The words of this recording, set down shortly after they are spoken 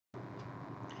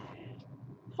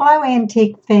Hello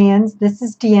antique fans, this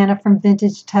is Deanna from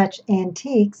Vintage Touch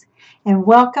Antiques and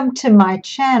welcome to my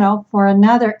channel for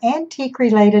another antique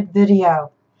related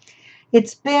video.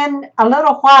 It's been a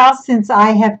little while since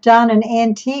I have done an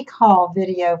antique haul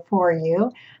video for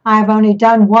you. I've only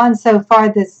done one so far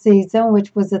this season,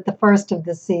 which was at the first of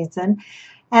the season.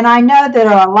 And I know there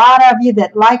are a lot of you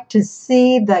that like to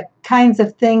see the kinds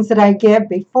of things that I get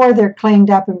before they're cleaned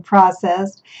up and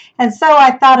processed. And so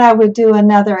I thought I would do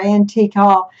another antique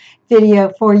haul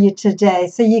video for you today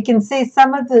so you can see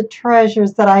some of the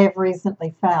treasures that I have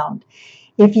recently found.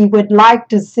 If you would like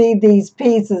to see these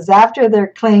pieces after they're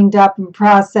cleaned up and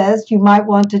processed, you might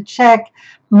want to check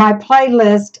my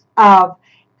playlist of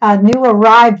new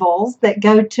arrivals that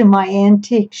go to my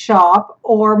antique shop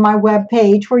or my web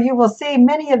page, where you will see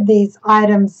many of these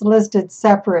items listed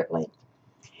separately.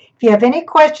 If you have any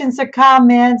questions or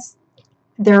comments,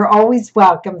 they're always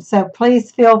welcome, so please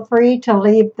feel free to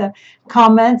leave the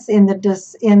comments in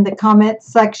the comment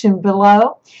section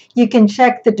below. You can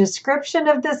check the description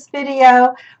of this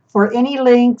video for any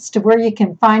links to where you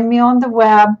can find me on the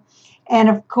web. And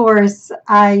of course,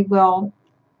 I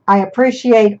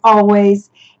appreciate always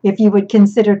if you would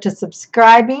consider to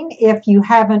subscribing if you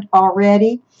haven't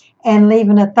already, and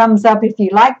leaving a thumbs up if you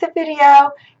like the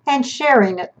video, and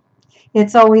sharing it.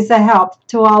 It's always a help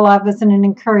to all of us and an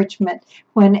encouragement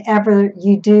whenever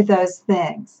you do those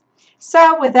things.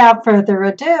 So without further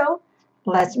ado,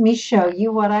 let me show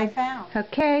you what I found.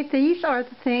 Okay, these are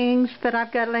the things that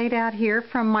I've got laid out here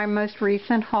from my most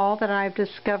recent haul that I've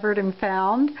discovered and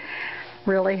found.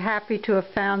 Really happy to have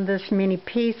found this many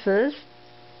pieces.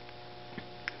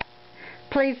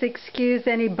 Please excuse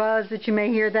any buzz that you may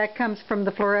hear. That comes from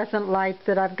the fluorescent light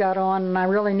that I've got on, and I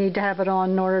really need to have it on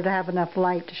in order to have enough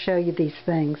light to show you these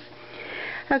things.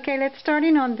 Okay, let's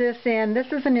starting on this end.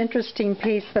 This is an interesting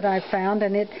piece that I found,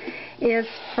 and it is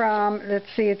from, let's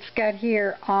see, it's got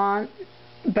here on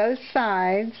both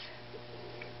sides,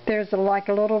 there's like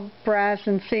a little brass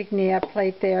insignia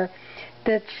plate there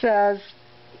that says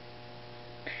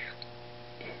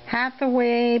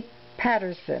Hathaway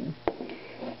Patterson.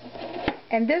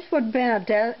 And this would have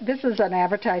been this is an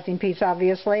advertising piece,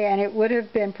 obviously, and it would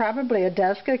have been probably a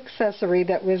desk accessory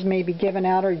that was maybe given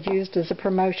out or used as a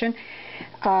promotion.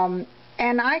 And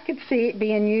I could see it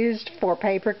being used for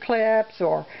paper clips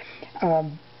or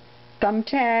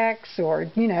thumbtacks,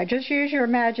 or, you know, just use your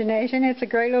imagination. It's a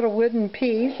great little wooden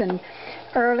piece, and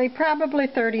early, probably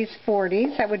 30s,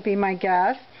 40s, that would be my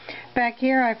guess. Back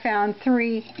here I found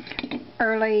three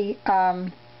early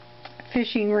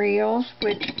fishing reels,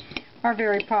 which are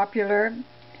very popular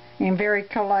and very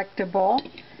collectible.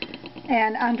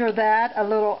 And under that, a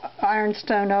little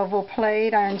ironstone oval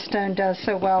plate. Ironstone does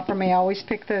so well for me. I always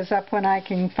pick those up when I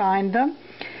can find them.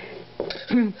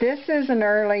 This is an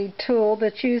early tool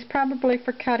that's used probably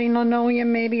for cutting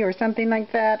linoleum maybe, or something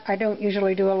like that. I don't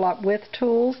usually do a lot with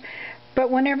tools,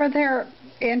 but whenever they're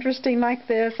interesting like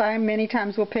this, I many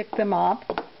times will pick them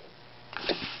up.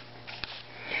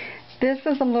 This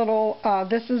is a little,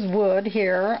 this is wood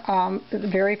here,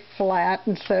 very flat,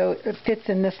 and so it fits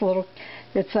in this little,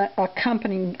 it's a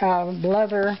accompanying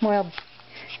leather, well,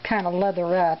 kind of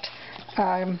leatherette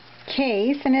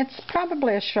case, and it's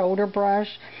probably a shoulder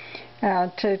brush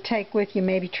to take with you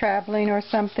maybe traveling or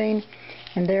something.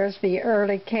 And there's the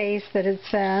early case that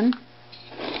it's in.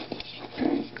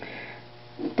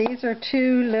 These are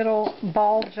two little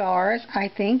ball jars. I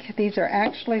think these are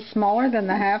actually smaller than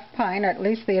the half pint, or at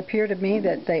least they appear to me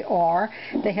that they are.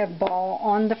 They have ball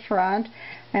on the front,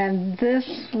 and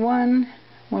this one,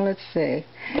 well, let's see,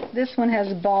 this one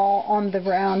has ball on the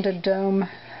rounded dome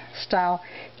style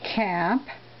cap.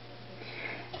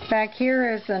 Back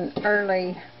here is an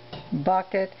early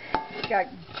bucket. It's got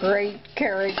great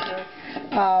character.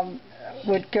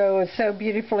 Would go so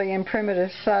beautifully in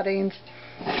primitive settings.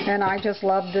 And I just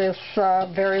love this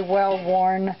very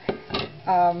well-worn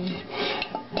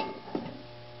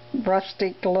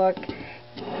rustic look.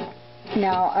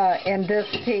 Now, and this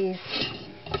piece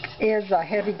is a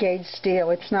heavy gauge steel.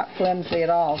 It's not flimsy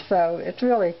at all, so it's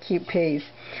really a cute piece.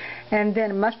 And then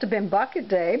it must have been bucket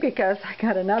day, because I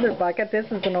got another bucket. This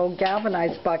is an old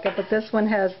galvanized bucket, but this one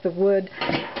has the wood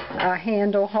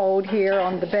handle hold here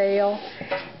on the bail.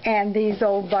 And these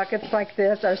old buckets like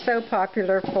this are so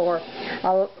popular for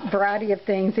a variety of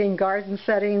things in garden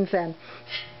settings, and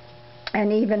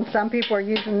even some people are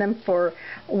using them for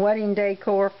wedding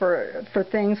decor, for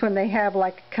things when they have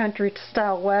like a country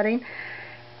style wedding.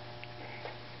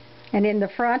 And in the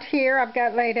front here I've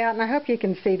got laid out, and I hope you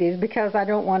can see these because I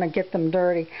don't want to get them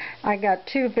dirty. I got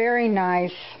two very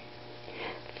nice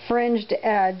fringed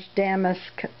edge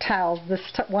damask tiles. This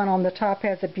one on the top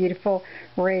has a beautiful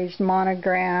raised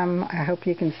monogram. I hope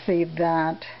you can see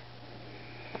that.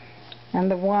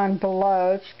 And the one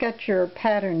below, it's got your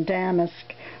pattern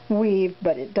damask weave,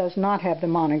 but it does not have the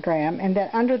monogram. And then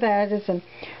under that is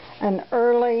an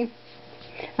early,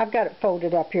 I've got it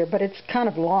folded up here, but it's kind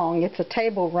of long. It's a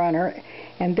table runner,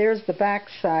 and there's the back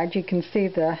side. You can see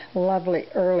the lovely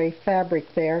early fabric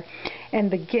there.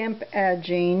 And the gimp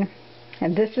edging,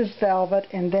 and this is velvet,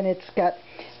 and then it's got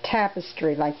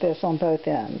tapestry like this on both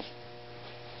ends.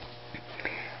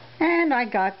 And I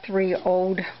got 3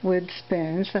 old wood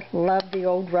spoons. I love the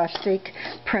old rustic,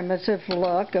 primitive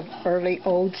look of early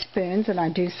old spoons, and I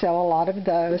do sell a lot of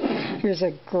those. Here's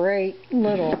a great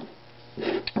little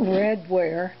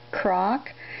redware crock.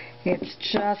 It's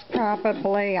just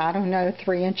probably, I don't know,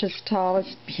 3 inches tall.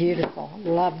 It's beautiful.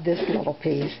 Love this little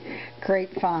piece. Great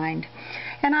find.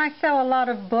 And I sell a lot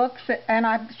of books, and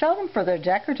I sell them for their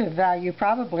decorative value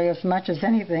probably as much as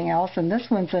anything else. And this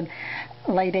one's a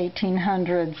late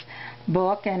 1800s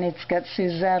book, and it's got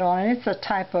Suzette on it. It's a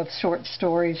type of short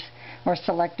stories or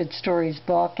selected stories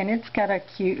book, and it's got a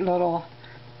cute little,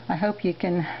 I hope you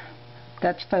can,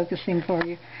 that's focusing for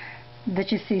you,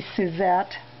 that you see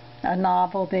Suzette, a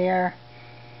novel there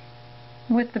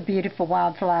with the beautiful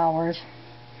wildflowers.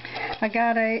 I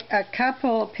got a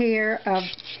couple pair of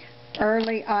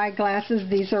early eyeglasses.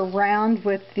 These are round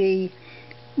with the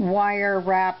wire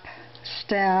wrap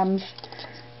stems.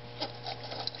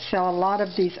 Sell a lot of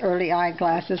these early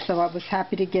eyeglasses, so I was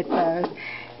happy to get those.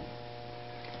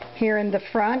 Here in the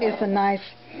front is a nice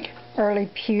early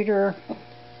pewter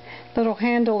little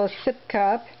handleless sip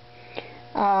cup.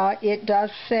 It does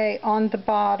say on the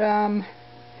bottom,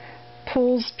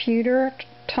 Pools Pewter,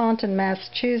 Taunton,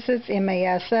 Massachusetts,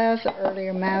 MASS,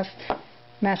 earlier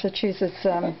Massachusetts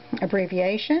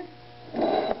abbreviation.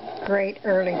 Great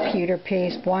early pewter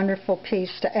piece, wonderful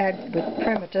piece to add with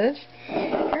primitives.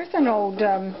 Here's an old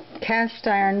cast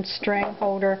iron string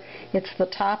holder. It's the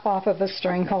top off of a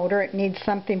string holder. It needs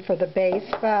something for the base,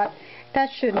 but that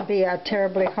shouldn't be a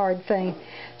terribly hard thing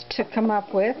to come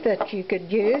up with that you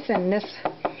could use. And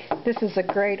this is a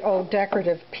great old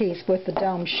decorative piece with the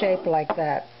dome shape like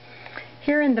that.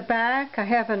 Here in the back I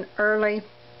have an early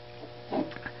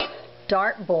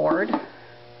dartboard,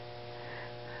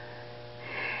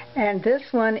 and this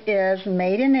one is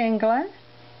made in England.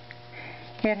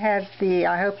 It has the,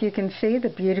 I hope you can see, the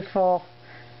beautiful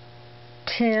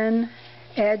tin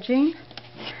edging.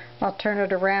 I'll turn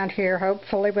it around here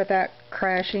hopefully without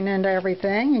crashing into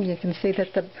everything, and you can see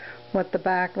that what the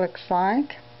back looks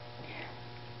like.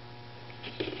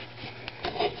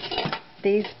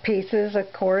 These pieces,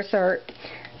 of course, are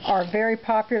very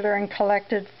popular and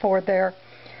collected for their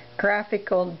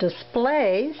graphical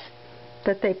displays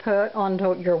that they put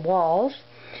onto your walls.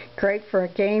 Great for a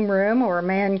game room or a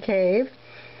man cave.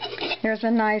 Here's a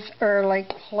nice early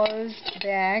closed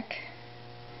back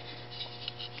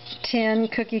tin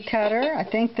cookie cutter. I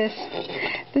think this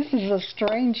is a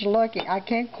strange looking, I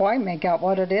can't quite make out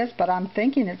what it is, but I'm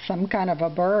thinking it's some kind of a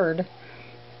bird.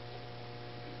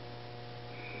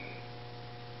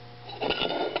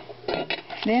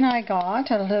 Then I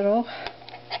got a little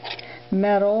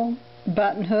metal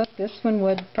button hook. This one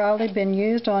would probably have been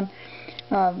used on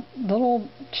little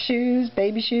shoes,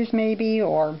 baby shoes maybe,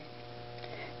 or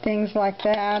things like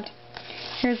that.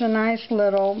 Here's a nice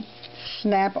little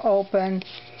snap open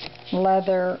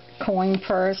leather coin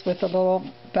purse with a little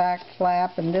back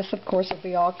flap, and this of course will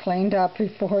be all cleaned up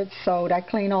before it's sold. I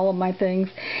clean all of my things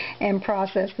and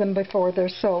process them before they're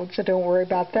sold, so don't worry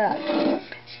about that.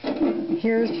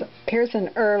 Here's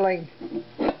an early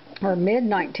or mid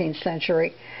 19th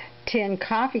century tin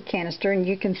coffee canister, and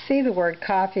you can see the word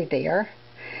coffee there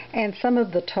and some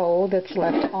of the toll that's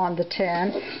left on the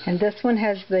tin. And this one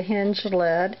has the hinged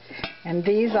lid, and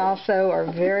these also are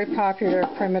very popular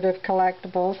primitive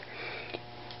collectibles.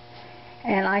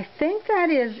 And I think that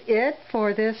is it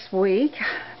for this week,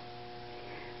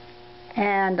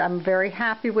 and I'm very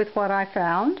happy with what I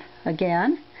found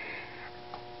again.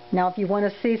 Now if you want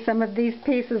to see some of these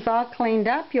pieces all cleaned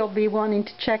up, you'll be wanting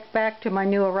to check back to my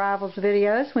new arrivals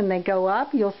videos. When they go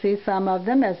up, you'll see some of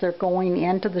them as they're going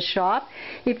into the shop.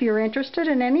 If you're interested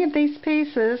in any of these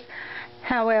pieces,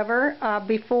 however,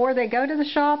 before they go to the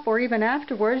shop or even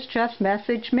afterwards, just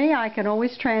message me. I can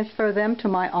always transfer them to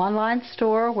my online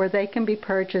store where they can be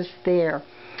purchased there.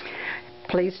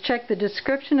 Please check the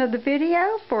description of the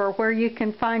video for where you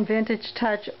can find Vintage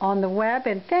Touch on the web,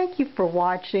 and thank you for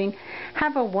watching.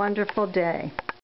 Have a wonderful day.